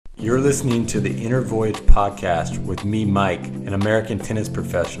You're listening to the Inner Voyage podcast with me, Mike, an American tennis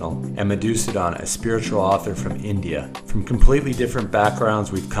professional, and Madhusudan, a spiritual author from India. From completely different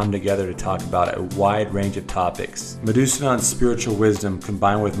backgrounds, we've come together to talk about a wide range of topics. Madhusudan's spiritual wisdom,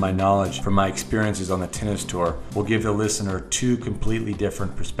 combined with my knowledge from my experiences on the tennis tour, will give the listener two completely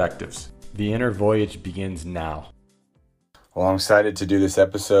different perspectives. The Inner Voyage begins now. Well, I'm excited to do this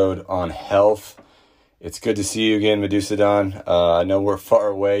episode on health. It's good to see you again, Madhusudan. I know we're far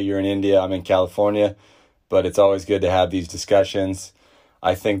away. You're in India. I'm in California. But it's always good to have these discussions.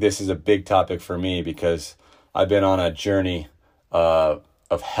 I think this is a big topic for me because I've been on a journey of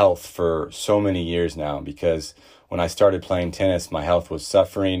health for so many years now. Because when I started playing tennis, my health was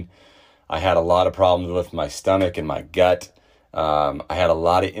suffering. I had a lot of problems with my stomach and my gut. I had a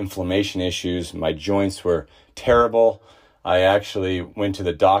lot of inflammation issues. My joints were terrible. I actually went to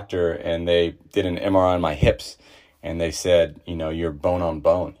the doctor and they did an MRI on my hips and they said, you're bone on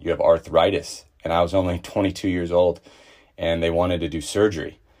bone. You have arthritis. And I was only 22 years old and they wanted to do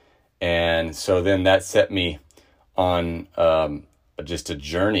surgery. And so then that set me on just a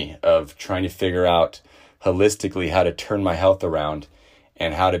journey of trying to figure out holistically how to turn my health around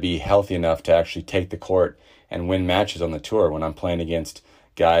and how to be healthy enough to actually take the court and win matches on the tour when I'm playing against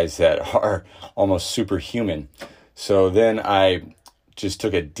guys that are almost superhuman. So then I just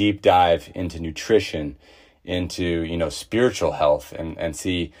took a deep dive into nutrition, into, spiritual health and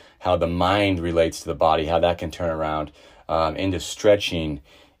see how the mind relates to the body, how that can turn around, into stretching,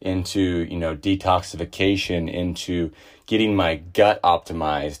 into, detoxification, into getting my gut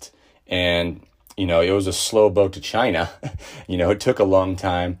optimized. And, it was a slow boat to China. It took a long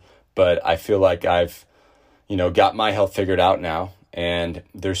time, but I feel like I've, got my health figured out now. And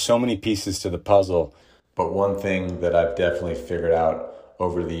there's so many pieces to the puzzle. But one thing that I've definitely figured out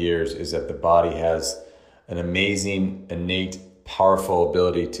over the years is that the body has an amazing, innate, powerful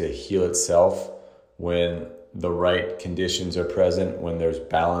ability to heal itself when the right conditions are present, when there's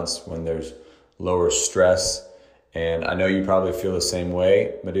balance, when there's lower stress. And I know you probably feel the same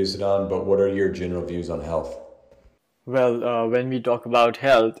way, Madhusudan, but what are your general views on health? Well, when we talk about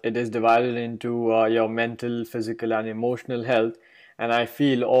health, it is divided into your mental, physical, and emotional health. And I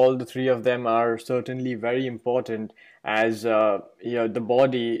feel all the three of them are certainly very important as the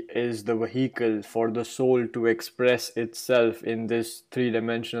body is the vehicle for the soul to express itself in this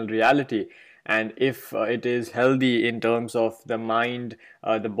three-dimensional reality. And if it is healthy in terms of the mind,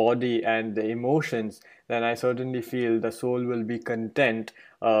 the body, and the emotions, then I certainly feel the soul will be content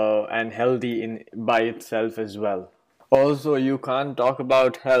and healthy by itself as well. Also, you can't talk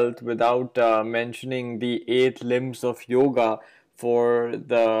about health without mentioning the 8 limbs of yoga for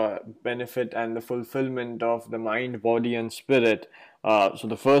the benefit and the fulfillment of the mind, body, and spirit. So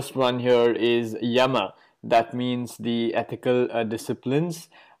the first one here is yama. That means the ethical disciplines.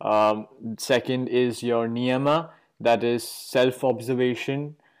 Second is your niyama. That is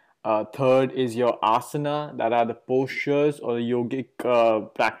self-observation. Third is your asana. That are the postures or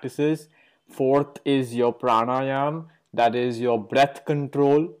yogic practices. Fourth is your pranayam. That is your breath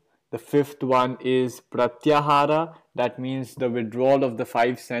control. The fifth one is pratyahara. That means the withdrawal of the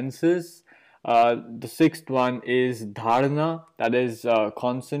 5 senses. The sixth one is dharana. That is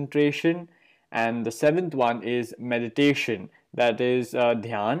concentration. And the seventh one is meditation. That is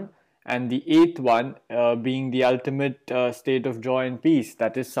dhyan. And the eighth one being the ultimate state of joy and peace.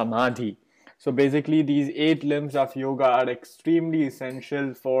 That is samadhi. So basically these 8 limbs of yoga are extremely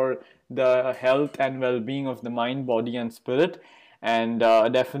essential for the health and well-being of the mind, body, and spirit. And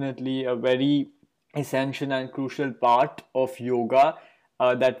definitely a very essential and crucial part of yoga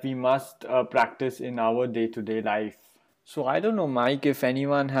that we must practice in our day-to-day life. So I don't know, Mike, if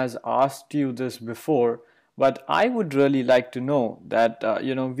anyone has asked you this before, but I would really like to know that,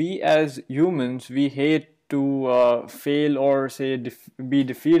 we as humans, we hate to fail or say be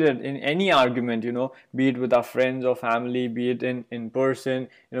defeated in any argument, be it with our friends or family, be it in person,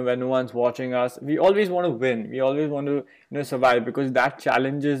 when no one's watching us. We always want to win. We always want to, survive because that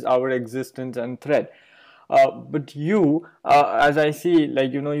challenges our existence and threat. But you, as I see,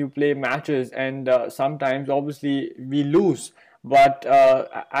 like, you play matches and sometimes obviously we lose. But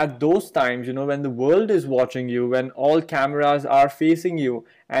at those times, when the world is watching you, when all cameras are facing you,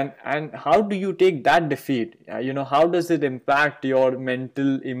 and how do you take that defeat? How does it impact your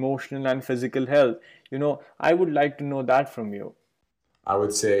mental, emotional, and physical health? I would like to know that from you. I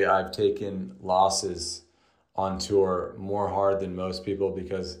would say I've taken losses on tour more hard than most people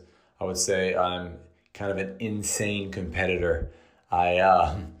because I would say I'm kind of an insane competitor.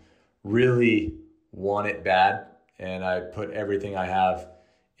 I really want it bad, and I put everything I have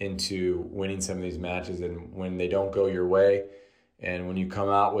into winning some of these matches. And when they don't go your way, And when you come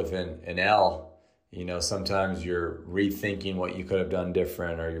out with an L, sometimes you're rethinking what you could have done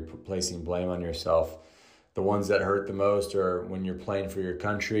different, or you're placing blame on yourself. The ones that hurt the most are when you're playing for your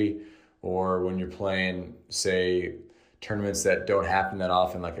country, or when you're playing, say, tournaments that don't happen that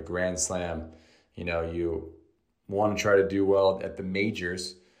often, like a Grand Slam. You want to try to do well at the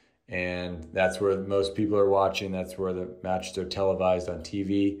majors, and that's where most people are watching. That's where the matches are televised on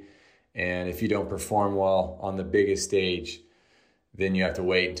TV. And if you don't perform well on the biggest stage, then you have to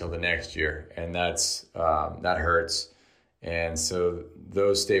wait until the next year, and that hurts. And so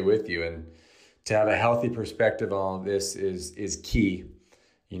those stay with you. And to have a healthy perspective on all of this is key.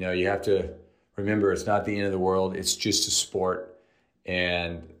 You have to remember it's not the end of the world. It's just a sport,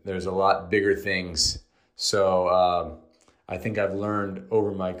 and there's a lot bigger things. So I think I've learned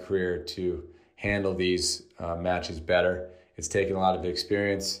over my career to handle these matches better. It's taken a lot of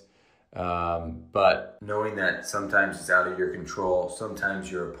experience, but knowing that sometimes it's out of your control. Sometimes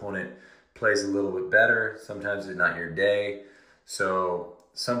your opponent plays a little bit better. Sometimes it's not your day. So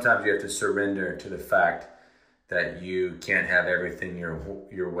sometimes you have to surrender to the fact that you can't have everything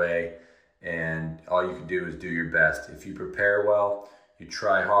your way, and all you can do is do your best. If you prepare well, you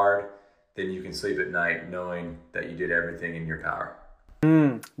try hard, then you can sleep at night knowing that you did everything in your power.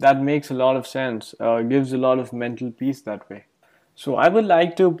 That makes a lot of sense. Gives a lot of mental peace that way. So I would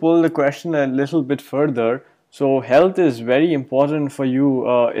like to pull the question a little bit further. So health is very important for you,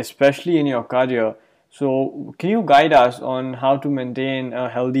 especially in your career. So can you guide us on how to maintain a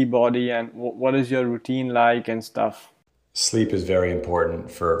healthy body, and what is your routine like and stuff? Sleep is very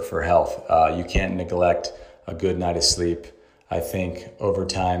important for health. You can't neglect a good night of sleep. I think over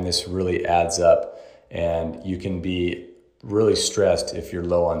time this really adds up, and you can be really stressed if you're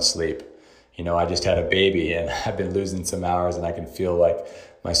low on sleep. I just had a baby, and I've been losing some hours, and I can feel like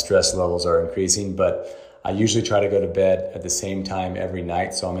my stress levels are increasing, but I usually try to go to bed at the same time every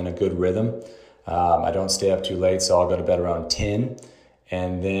night, so I'm in a good rhythm. I don't stay up too late, so I'll go to bed around 10.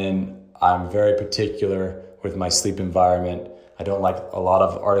 And then I'm very particular with my sleep environment. I don't like a lot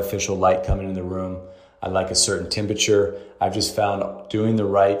of artificial light coming in the room. I like a certain temperature. I've just found doing the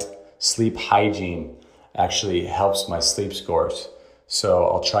right sleep hygiene actually helps my sleep scores. So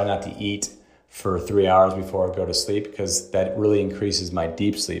I'll try not to eat for 3 hours before I go to sleep, because that really increases my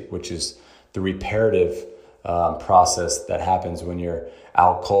deep sleep, which is the reparative process that happens when you're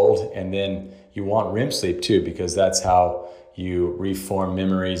out cold. And then you want REM sleep too, because that's how you reform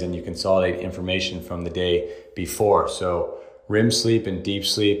memories and you consolidate information from the day before. So REM sleep and deep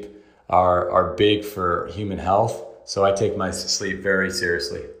sleep are big for human health. So I take my sleep very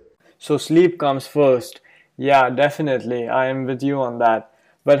seriously. So sleep comes first. Yeah, definitely. I am with you on that.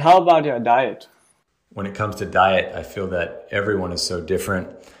 But how about your diet? When it comes to diet, I feel that everyone is so different.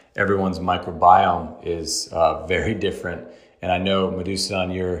 Everyone's microbiome is very different. And I know, Medusa,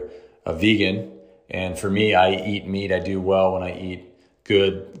 you're a vegan. And for me, I eat meat. I do well when I eat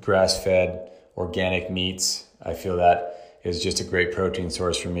good grass-fed organic meats. I feel that is just a great protein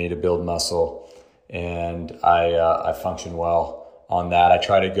source for me to build muscle. And I function well on that. I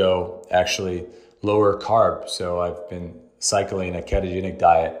try to go actually lower carb. So I've been cycling a ketogenic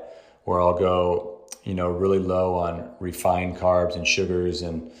diet where I'll go, really low on refined carbs and sugars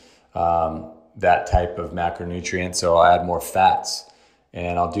and that type of macronutrient. So I'll add more fats,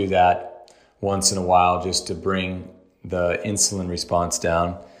 and I'll do that once in a while just to bring the insulin response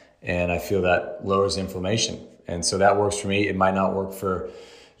down. And I feel that lowers inflammation. And so that works for me. It might not work for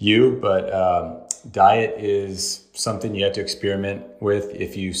you, but diet is something you have to experiment with.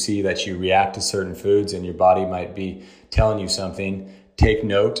 If you see that you react to certain foods and your body might be telling you something, take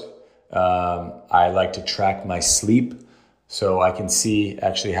note. I like to track my sleep so I can see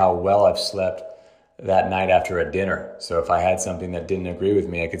actually how well I've slept that night after a dinner. So if I had something that didn't agree with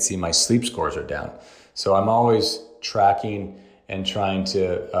me, I could see my sleep scores are down. So I'm always tracking and trying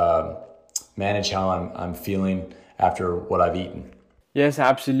to manage how I'm feeling after what I've eaten. Yes,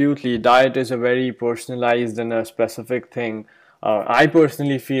 absolutely. Diet is a very personalized and a specific thing. I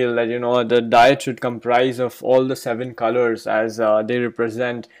personally feel that, the diet should comprise of all the 7 colors, as they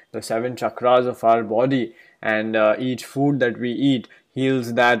represent the 7 chakras of our body, and each food that we eat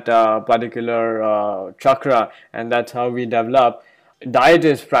heals that particular chakra, and that's how we develop. Diet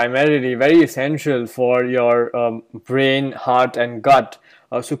is primarily very essential for your brain, heart, and gut.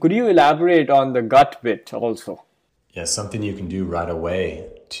 So could you elaborate on the gut bit also? Yeah, something you can do right away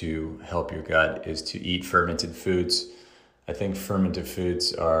to help your gut is to eat fermented foods. I think fermented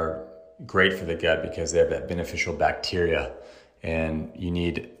foods are great for the gut because they have that beneficial bacteria, and you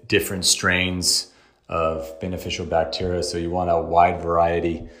need different strains of beneficial bacteria. So you want a wide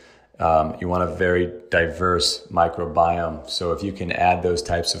variety You want a very diverse microbiome. So if you can add those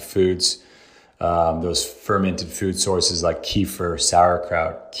types of foods, those fermented food sources like kefir,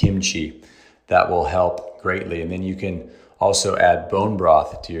 sauerkraut, kimchi, that will help greatly. And then you can also add bone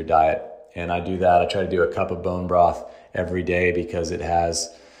broth to your diet. And I do that. I try to do a cup of bone broth every day because it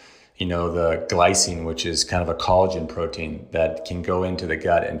has, the glycine, which is kind of a collagen protein that can go into the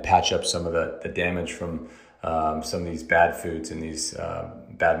gut and patch up some of the damage from some of these bad foods and these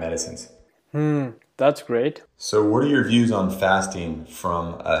bad medicines. That's great. So what are your views on fasting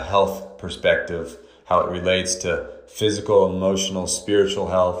from a health perspective, how it relates to physical, emotional, spiritual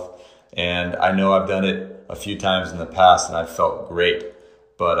health? And I know I've done it a few times in the past and I felt great.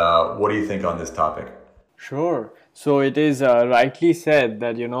 But what do you think on this topic? Sure. So it is rightly said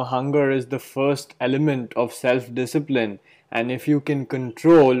that, hunger is the first element of self-discipline. And if you can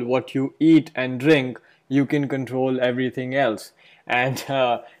control what you eat and drink, you can control everything else. And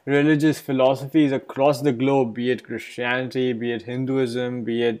religious philosophies across the globe, be it Christianity, be it Hinduism,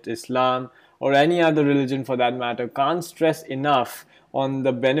 be it Islam, or any other religion for that matter, can't stress enough on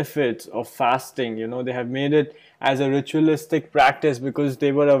the benefits of fasting. They have made it as a ritualistic practice because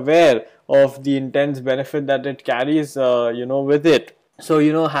they were aware of the intense benefit that it carries, with it.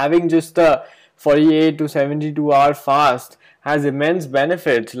 So, having just a 48 to 72 hour fast has immense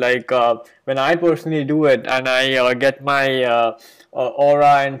benefits. Like when I personally do it and I get my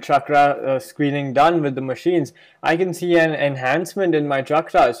aura and chakra screening done with the machines, I can see an enhancement in my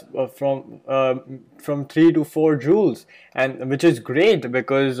chakras from 3 to 4 joules, and which is great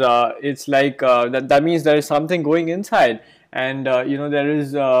because it's like that means there is something going inside, and there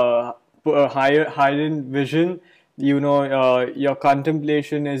is heightened vision. Your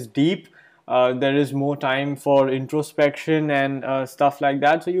contemplation is deep. There is more time for introspection and stuff like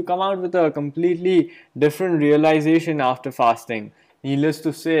that. So you come out with a completely different realization after fasting. Needless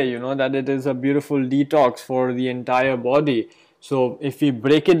to say, that it is a beautiful detox for the entire body. So if we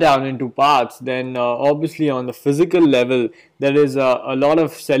break it down into parts, then obviously on the physical level, there is a lot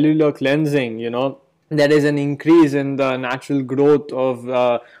of cellular cleansing, there is an increase in the natural growth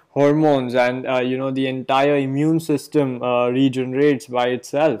of hormones, and the entire immune system regenerates by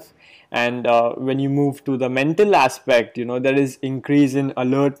itself. And when you move to the mental aspect, there is increase in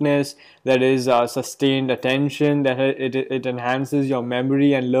alertness, there is sustained attention, that it enhances your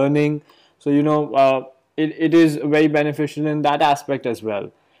memory and learning. So it is very beneficial in that aspect as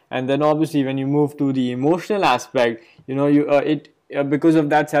well. And then obviously when you move to the emotional aspect, because of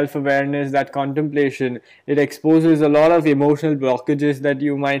that self-awareness, that contemplation, it exposes a lot of emotional blockages that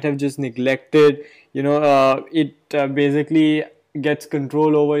you might have just neglected. It basically gets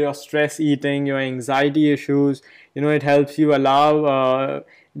control over your stress eating, your anxiety issues. It helps you allow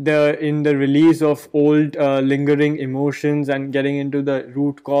the release of old lingering emotions and getting into the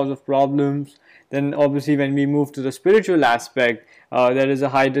root cause of problems. Then obviously when we move to the spiritual aspect, there is a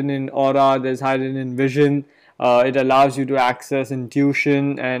heightened in aura, there's heightened in vision. It allows you to access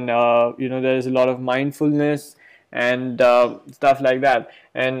intuition, and there is a lot of mindfulness and stuff like that.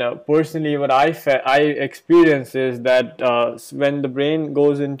 And personally, what I experience is that when the brain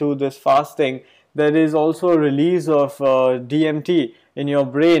goes into this fasting, there is also a release of DMT in your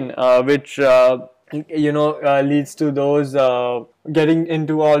brain, which leads to those getting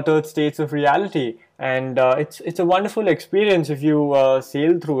into altered states of reality. And it's a wonderful experience if you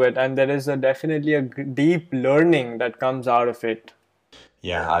sail through it, and there is definitely a deep learning that comes out of it.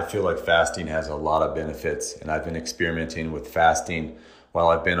 Yeah, I feel like fasting has a lot of benefits, and I've been experimenting with fasting while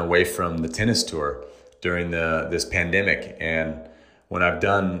I've been away from the tennis tour during this pandemic. And when I've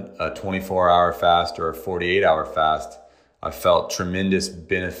done a 24-hour fast or a 48-hour fast, I've felt tremendous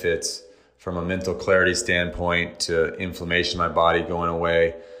benefits from a mental clarity standpoint to inflammation in my body going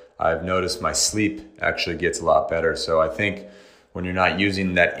away. I've noticed my sleep actually gets a lot better. So I think when you're not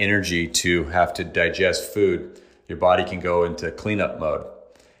using that energy to have to digest food, your body can go into cleanup mode.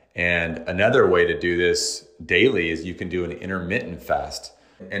 And another way to do this daily is you can do an intermittent fast.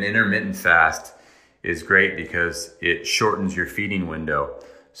 An intermittent fast is great because it shortens your feeding window.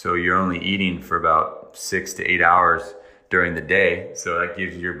 So you're only eating for about 6 to 8 hours during the day. So that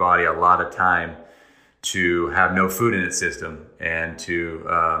gives your body a lot of time to have no food in its system and to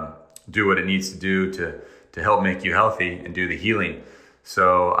do what it needs to do to help make you healthy and do the healing.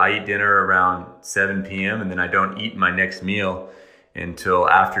 So I eat dinner around 7 p.m. and then I don't eat my next meal until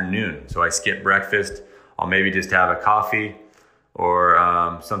afternoon. So I skip breakfast. I'll maybe just have a coffee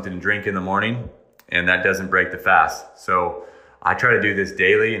or something to drink in the morning, and that doesn't break the fast. So I try to do this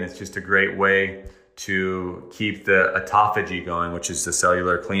daily, and it's just a great way to keep the autophagy going, which is the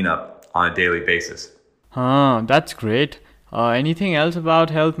cellular cleanup, on a daily basis. That's great. Anything else about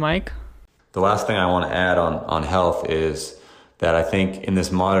health, Mike? The last thing I want to add on health is that I think in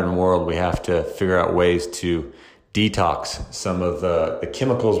this modern world, we have to figure out ways to detox some of the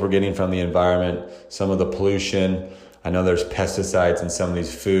chemicals we're getting from the environment, some of the pollution. I know there's pesticides in some of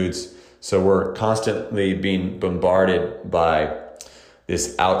these foods. So we're constantly being bombarded by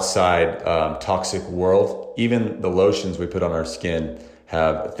this outside toxic world. Even the lotions we put on our skin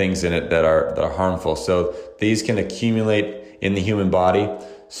have things in it that are harmful. So these can accumulate in the human body.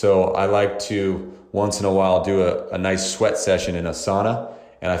 So I like to once in a while do a nice sweat session in a sauna.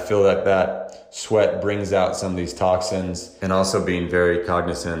 And I feel that sweat brings out some of these toxins, and also being very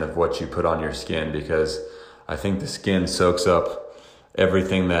cognizant of what you put on your skin, because I think the skin soaks up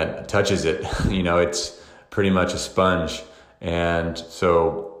everything that touches it. It's pretty much a sponge. And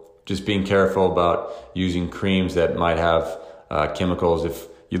so just being careful about using creams that might have chemicals. If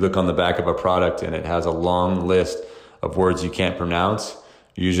you look on the back of a product and it has a long list of words you can't pronounce,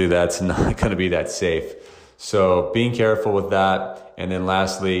 usually that's not going to be that safe. So being careful with that. And then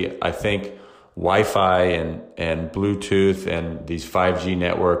lastly, I think Wi-Fi and Bluetooth and these 5G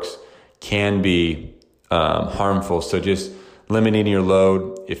networks can be harmful. So just limiting your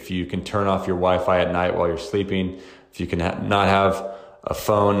load. If you can turn off your Wi-Fi at night while you're sleeping, if you can not have a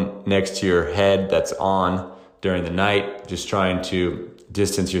phone next to your head that's on during the night, just trying to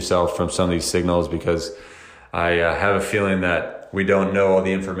distance yourself from some of these signals, because I have a feeling that we don't know all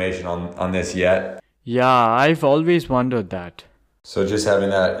the information on this yet. Yeah, I've always wondered that. So just having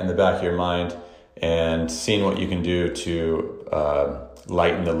that in the back of your mind and seeing what you can do to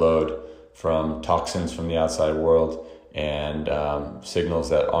lighten the load from toxins from the outside world and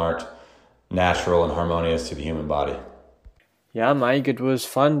signals that aren't natural and harmonious to the human body. Yeah, Mike, it was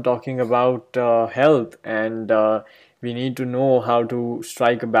fun talking about health, and we need to know how to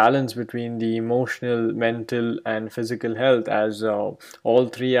strike a balance between the emotional, mental, and physical health, as all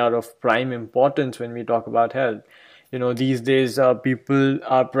three are of prime importance when we talk about health. These days people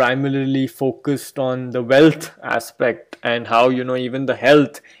are primarily focused on the wealth aspect, and how, even the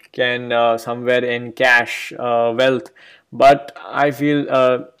health can somewhere encash wealth. But I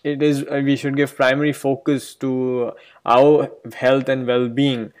feel we should give primary focus to our health and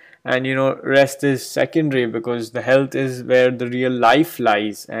well-being, and rest is secondary, because the health is where the real life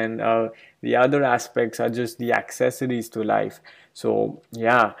lies, and the other aspects are just the accessories to life. So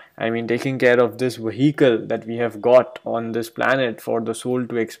yeah, I mean, taking care of this vehicle that we have got on this planet for the soul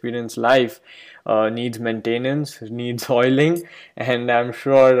to experience life needs maintenance, needs oiling, and I'm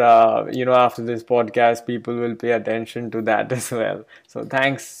sure after this podcast people will pay attention to that as well. So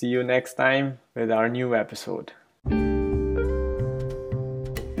thanks, see you next time with our new episode.